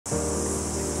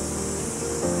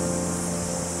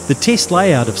The test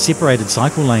layout of separated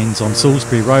cycle lanes on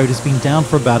Salisbury Road has been down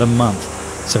for about a month,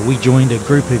 so we joined a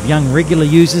group of young regular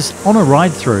users on a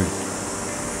ride through.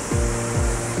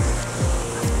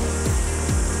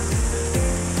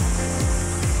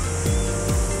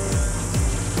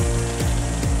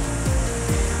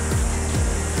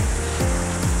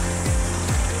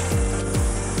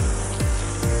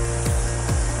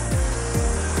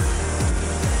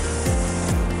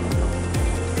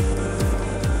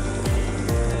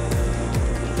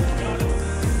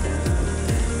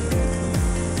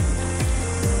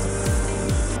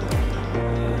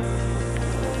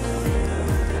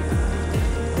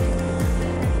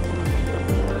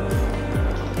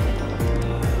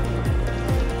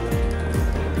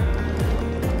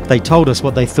 They told us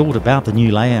what they thought about the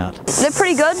new layout. They're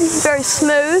pretty good, very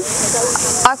smooth.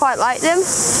 I quite like them.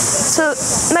 So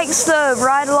it makes the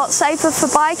ride a lot safer for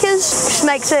bikers, just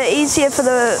makes it easier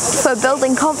for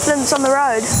building confidence on the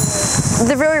road.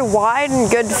 They're very wide and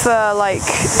good for like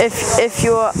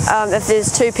if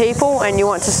there's two people and you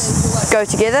want to go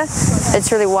together.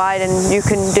 It's really wide and you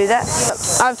can do that.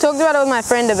 I've talked about it with my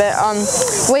friend a bit.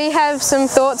 We have some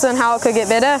thoughts on how it could get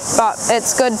better, but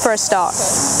it's good for a start.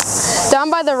 Down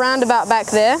by the roundabout back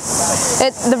there,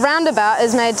 the roundabout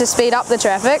is made to speed up the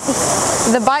traffic.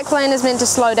 The bike lane is meant to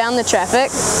slow down the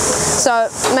traffic. So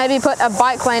maybe put a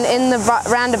bike lane in the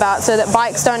roundabout so that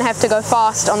bikes don't have to go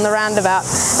fast on the roundabout.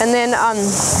 And then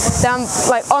down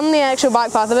like on the actual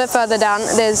bike path a bit further down,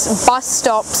 there's bus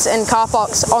stops and car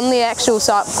parks on the actual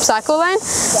cycle lane.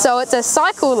 So it's a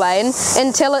cycle lane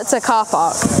until it's a car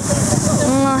park.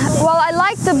 Well, I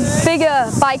like the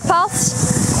bigger bike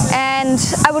paths, and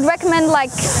I would recommend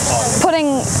like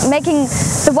making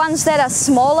the ones that are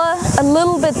smaller a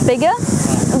little bit bigger,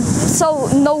 so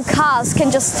no cars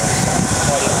can just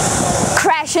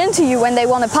crash into you when they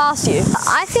want to pass you.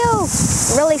 I feel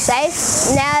really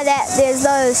safe now that there's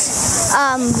those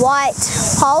white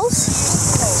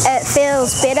poles. It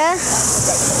feels better.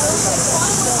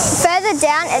 Further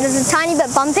down it is a tiny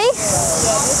bit bumpy,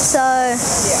 so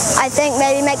I think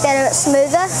maybe make that a bit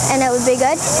smoother and it would be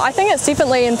good. I think it's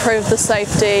definitely improved the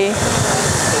safety,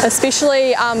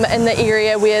 especially in the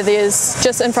area where there's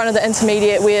just in front of the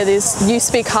intermediate where there's used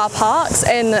to be car parks,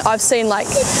 and I've seen like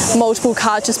multiple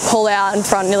cars just pull out in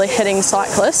front nearly hitting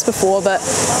cyclists before, but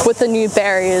with the new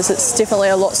barriers it's definitely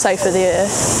a lot safer there.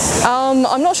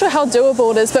 I'm not sure how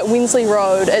doable it is, but Salisbury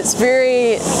Road, it's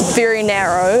very, very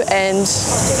narrow, and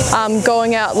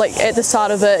going out like at the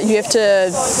start of it you have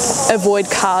to avoid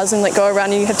cars and like go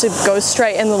around, and you have to go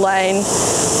straight in the lane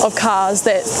of cars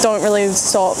that don't really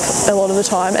stop a lot of the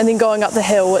time, and then going up the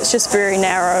hill it's just very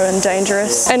narrow and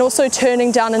dangerous. And also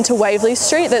turning down into Waverley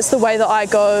Street, that's the way that I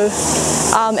go,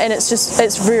 and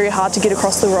it's very hard to get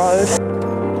across the road.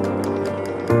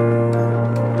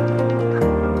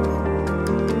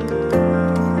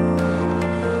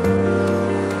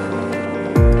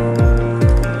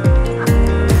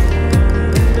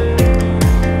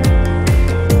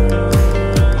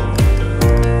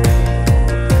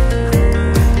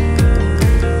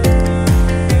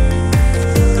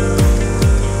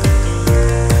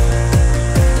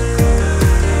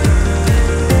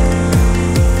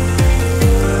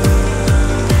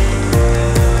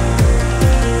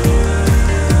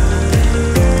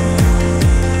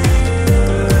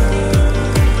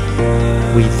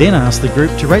 We then asked the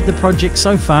group to rate the project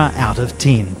so far out of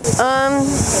 10.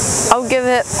 I'll give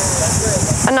it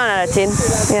a 9 out of 10,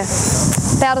 yeah.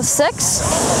 About a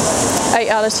 6. 8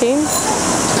 out of 10.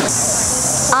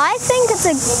 I think it's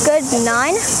a good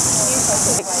 9.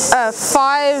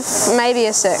 5, maybe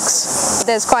a 6.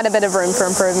 There's quite a bit of room for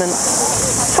improvement.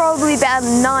 Probably about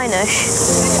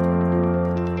 9-ish.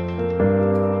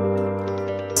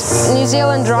 New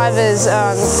Zealand drivers,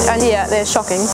 yeah, they're shocking.